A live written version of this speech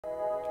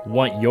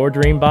Want your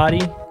dream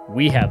body?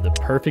 We have the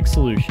perfect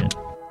solution.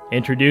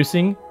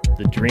 Introducing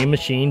the Dream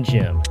Machine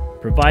Gym,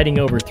 providing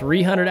over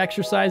 300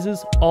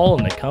 exercises, all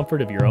in the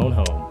comfort of your own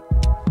home.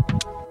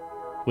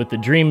 With the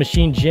Dream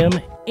Machine Gym,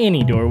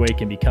 any doorway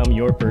can become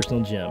your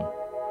personal gym.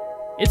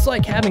 It's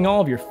like having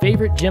all of your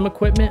favorite gym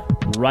equipment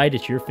right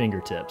at your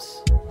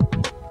fingertips.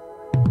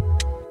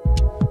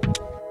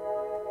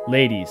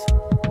 Ladies,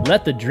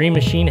 let the Dream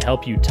Machine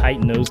help you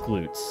tighten those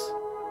glutes.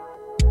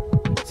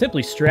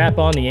 Simply strap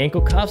on the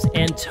ankle cuffs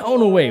and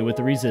tone away with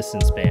the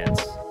resistance bands.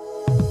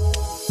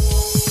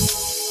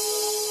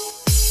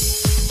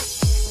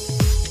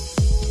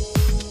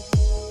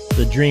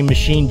 The Dream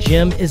Machine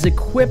Gym is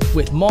equipped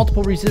with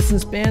multiple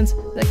resistance bands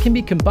that can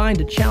be combined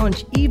to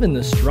challenge even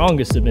the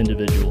strongest of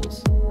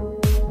individuals.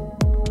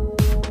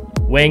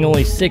 Weighing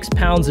only 6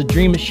 pounds, the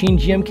Dream Machine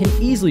Gym can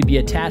easily be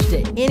attached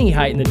to any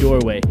height in the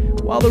doorway,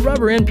 while the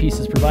rubber end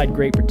pieces provide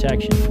great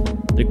protection.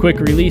 The quick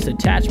release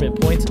attachment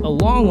points,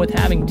 along with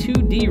having 2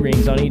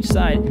 D-rings on each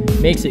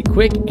side, makes it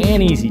quick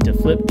and easy to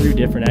flip through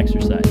different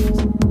exercises.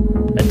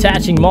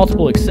 Attaching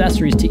multiple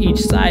accessories to each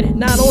side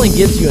not only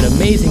gives you an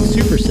amazing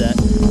superset,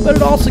 but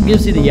it also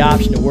gives you the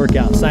option to work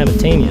out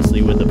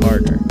simultaneously with a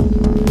partner.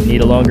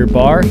 Need a longer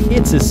bar?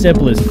 It's as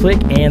simple as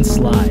click and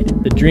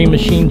slide. The Dream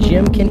Machine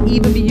Gym can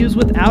even be used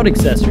without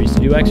accessories to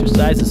do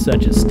exercises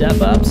such as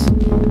step-ups,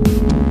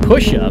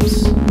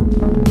 push-ups.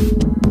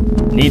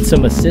 Need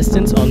some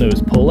assistance on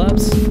those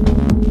pull-ups?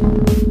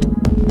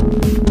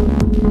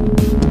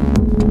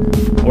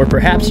 Or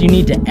perhaps you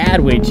need to add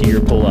weight to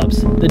your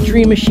pull-ups. The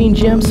Dream Machine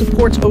Gym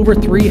supports over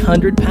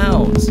 300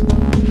 pounds.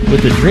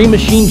 With the Dream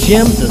Machine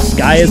Gym, the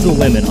sky is the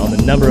limit on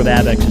the number of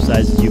ab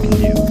exercises you can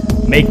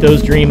do. Make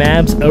those dream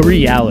abs a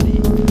reality.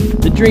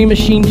 The Dream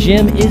Machine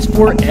Gym is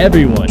for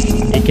everyone.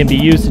 It can be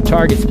used to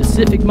target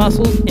specific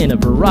muscles in a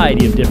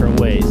variety of different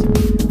ways.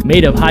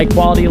 Made of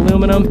high-quality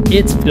aluminum,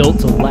 it's built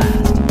to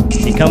last.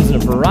 It comes in a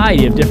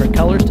variety of different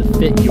colors to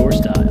fit your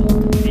style.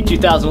 The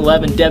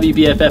 2011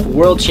 WBFF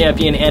World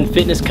Champion and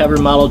fitness cover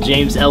model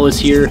James Ellis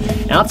here.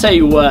 And I'll tell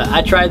you what,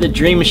 I tried the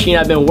Dream Machine.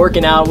 I've been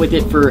working out with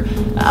it for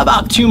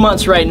about 2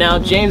 months right now.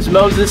 James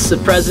Moses, the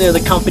president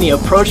of the company,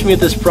 approached me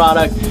with this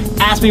product,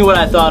 asked me what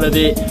I thought of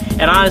it,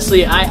 and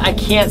honestly, I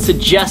can't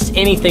suggest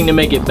anything to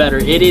make it better.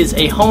 It is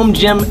a home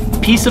gym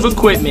piece of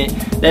equipment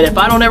that if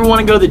I don't ever want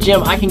to go to the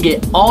gym, I can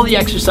get all the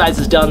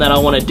exercises done that I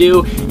want to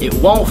do. It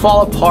won't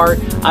fall apart.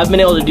 I've been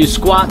able to do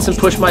squats and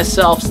push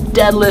myself,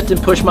 deadlift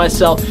and push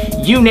myself,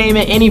 you name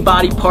it, any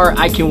body part,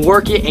 I can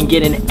work it and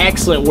get an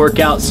excellent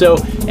workout. So,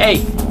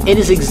 hey, it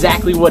is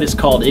exactly what it's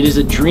called. It is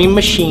a dream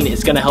machine.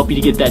 It's gonna help you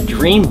to get that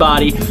dream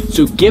body.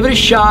 So give it a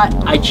shot.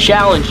 I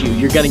challenge you.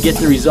 You're gonna get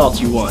the results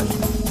you want.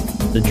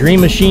 The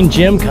Dream Machine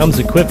Gym comes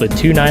equipped with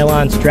 2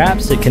 nylon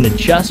straps that can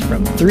adjust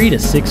from 3 to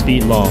 6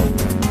 feet long.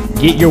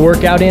 Get your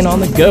workout in on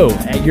the go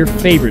at your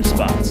favorite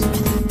spots.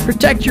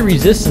 Protect your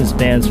resistance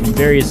bands from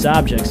various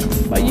objects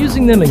by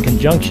using them in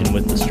conjunction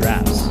with the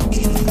straps.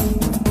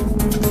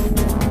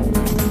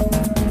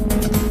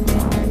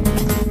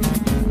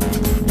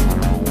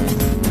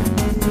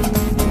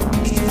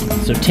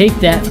 So take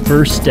that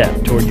first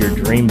step toward your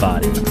dream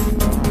body.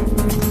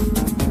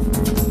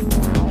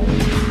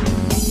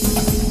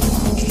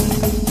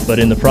 But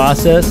in the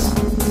process,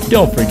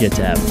 don't forget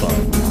to have fun.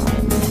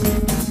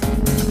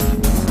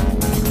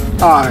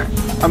 Hi,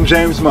 I'm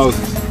James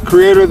Moses,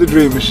 creator of the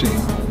Dream Machine.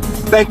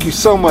 Thank you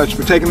so much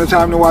for taking the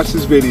time to watch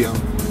this video.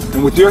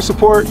 And with your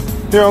support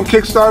here on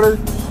Kickstarter,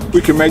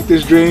 we can make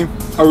this dream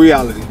a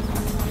reality.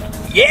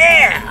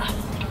 Yeah!